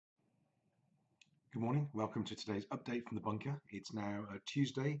Good morning. Welcome to today's update from the bunker. It's now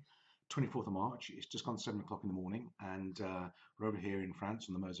Tuesday, 24th of March. It's just gone 7 o'clock in the morning, and we're over here in France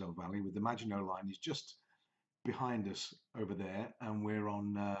on the Moselle Valley with the Maginot Line is just behind us over there, and we're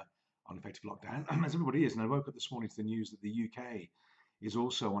on effective lockdown, as everybody is. And I woke up this morning to the news that the UK is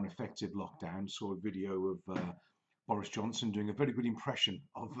also on effective lockdown. Saw a video of Boris Johnson doing a very good impression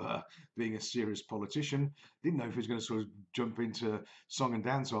of being a serious politician. Didn't know if he was going to sort of jump into song and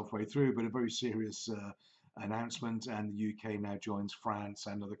dance halfway through, but a very serious announcement. And the UK now joins France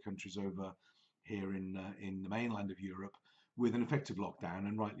and other countries over here in the mainland of Europe with an effective lockdown,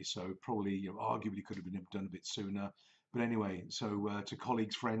 and rightly so. Probably, arguably could have been done a bit sooner. But anyway, so to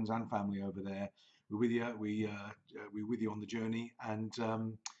colleagues, friends, and family over there, we're with you. We're with you on the journey, and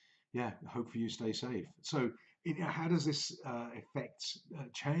yeah, hope for you stay safe. So, how does this affect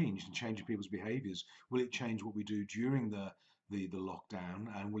change and change people's behaviours? Will it change what we do during the lockdown,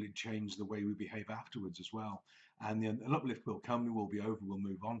 and will it change the way we behave afterwards as well? And an uplift will come. It will be over. We'll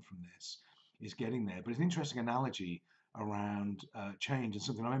move on from this. Is getting there, but it's an interesting analogy around change and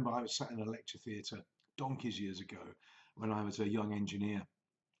something. I remember I was sat in a lecture theatre donkeys years ago when I was a young engineer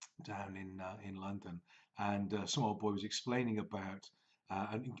down in London, and some old boy was explaining about,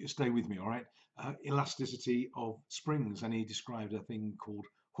 and stay with me, all right, elasticity of springs, and he described a thing called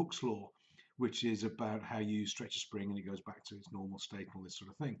Hooke's law, which is about how you stretch a spring and it goes back to its normal state and all this sort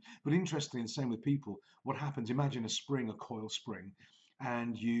of thing. But interestingly, the same with people. What happens? Imagine a spring, a coil spring,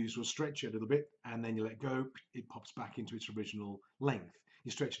 and you sort of stretch it a little bit, and then you let go. It pops back into its original length. You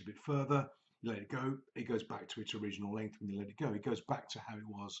stretch it a bit further, you let it go, it goes back to its original length. When you let it go, it goes back to how it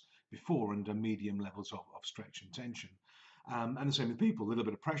was before under medium levels of stretch and tension. And the same with people, a little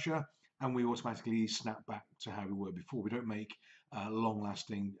bit of pressure, and we automatically snap back to how we were before. We don't make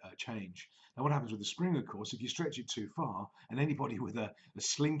long-lasting change. Now, what happens with the spring, of course, if you stretch it too far, and anybody with a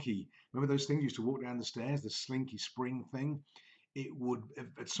slinky, remember those things you used to walk down the stairs, the slinky spring thing? It would,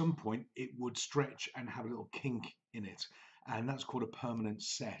 at some point, it would stretch and have a little kink in it. And that's called a permanent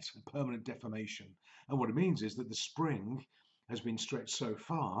set, a permanent deformation. And what it means is that the spring has been stretched so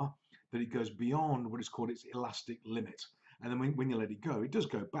far that it goes beyond what is called its elastic limit. And then when you let it go, it does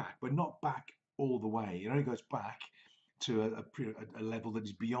go back, but not back all the way. It only goes back to a level that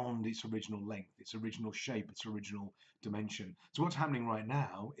is beyond its original length, its original shape, its original dimension. So what's happening right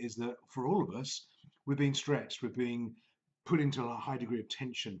now is that for all of us, we're being stretched, we're being put into a high degree of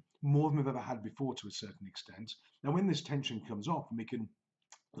tension, more than we've ever had before to a certain extent. Now, when this tension comes off and we can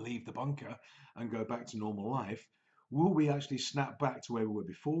leave the bunker and go back to normal life, will we actually snap back to where we were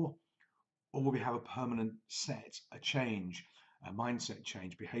before? Or will we have a permanent set, a change, a mindset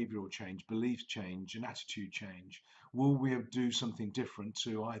change, behavioral change, belief change, an attitude change? Will we do something different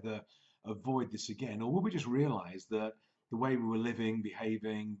to either avoid this again? Or will we just realize that the way we were living,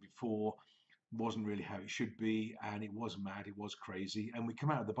 behaving before wasn't really how it should be, and it was mad, it was crazy, and we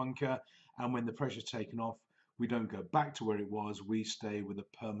come out of the bunker, and when the pressure's taken off, we don't go back to where it was, we stay with a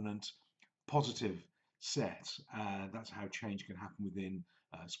permanent positive set. That's how change can happen within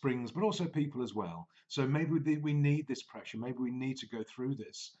springs, but also people as well. So maybe we need this pressure, maybe we need to go through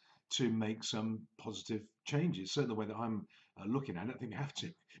this to make some positive changes. Certainly the way that I'm looking at it, I think we have to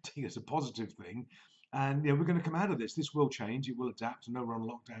take it as a positive thing. And we're going to come out of this. This will change, it will adapt. I know we're on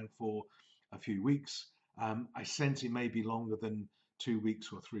lockdown for a few weeks. I sense it may be longer than 2 weeks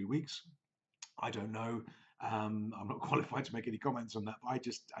or 3 weeks. I don't know. I'm not qualified to make any comments on that, but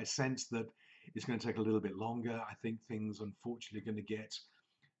I sense that it's going to take a little bit longer. I think things, unfortunately, are going to get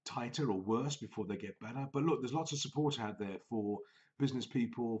tighter or worse before they get better. But look, there's lots of support out there for business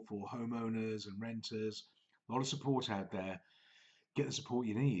people, for homeowners and renters. A lot of support out there. Get the support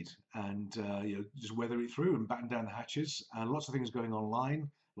you need, and just weather it through and batten down the hatches. And lots of things going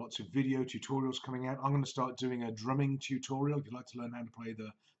online, lots of video tutorials coming out. I'm going to start doing a drumming tutorial. If you'd like to learn how to play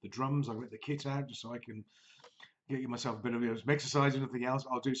the drums, I'll get the kit out just so I can get myself a bit of some exercise and nothing else.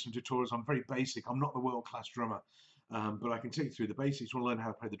 I'll do some tutorials. I'm very basic. I'm not the world-class drummer, but I can take you through the basics. Want to learn how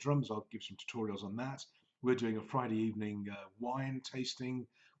to play the drums? I'll give some tutorials on that. We're doing a Friday evening wine tasting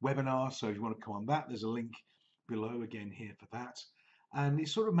webinar, so if you want to come on that, there's a link below again here for that. And you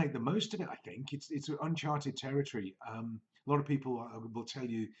sort of make the most of it. I think it's uncharted territory. A lot of people will tell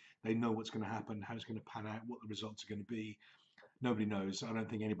you they know what's going to happen, how it's going to pan out, what the results are going to be. Nobody knows. I don't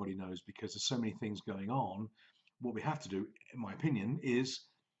think anybody knows because there's so many things going on. What we have to do, in my opinion, is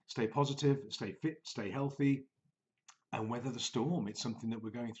stay positive, stay fit, stay healthy, and weather the storm. It's something that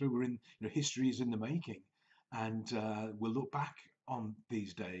we're going through. We're in, history is in the making, and we'll look back on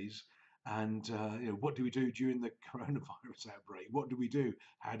these days. And what do we do during the coronavirus outbreak? What do we do?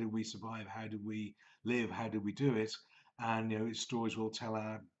 How do we survive? How do we live? How do we do it? and it's stories we'll tell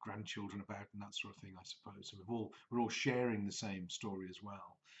our grandchildren about and that sort of thing, I suppose. And we're all sharing the same story as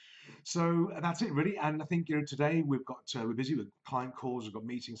well. So that's it really. And I think today we're busy with client calls. We've got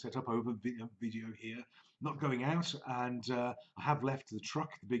meetings set up over video here, not going out. And I have left the truck,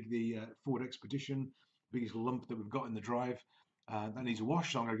 the Ford Expedition, biggest lump that we've got in the drive. That needs a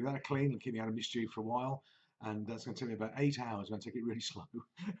wash, so I'm going to give that a clean and keep me out of mischief for a while. And that's going to take me about 8 hours. I'm going to take it really slow.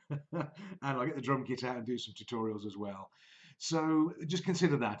 And I'll get the drum kit out and do some tutorials as well. So just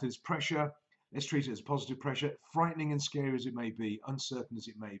consider that. There's pressure. Let's treat it as positive pressure, frightening and scary as it may be, uncertain as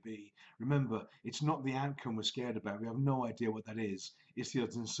it may be. Remember, it's not the outcome we're scared about. We have no idea what that is. It's the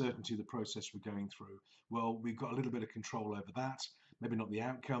uncertainty of the process we're going through. Well, we've got a little bit of control over that. Maybe not the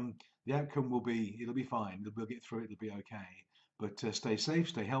outcome. The outcome it'll be fine. We'll get through it. It'll be okay. But stay safe,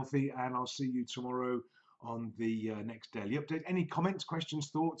 stay healthy, and I'll see you tomorrow on the next daily update. Any comments, questions,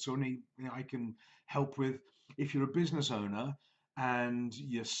 thoughts, or any I can help with? If you're a business owner and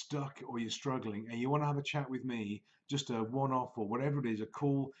you're stuck or you're struggling and you want to have a chat with me, just a one-off or whatever it is, a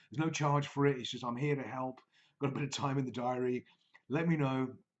call, there's no charge for it. It's just I'm here to help. Got a bit of time in the diary. Let me know.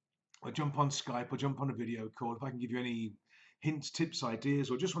 I'll jump on Skype or jump on a video call if I can give you any hints, tips,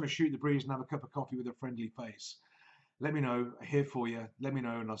 ideas, or just want to shoot the breeze and have a cup of coffee with a friendly face. Let me know. I'm here for you. Let me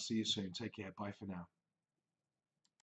know, and I'll see you soon. Take care. Bye for now.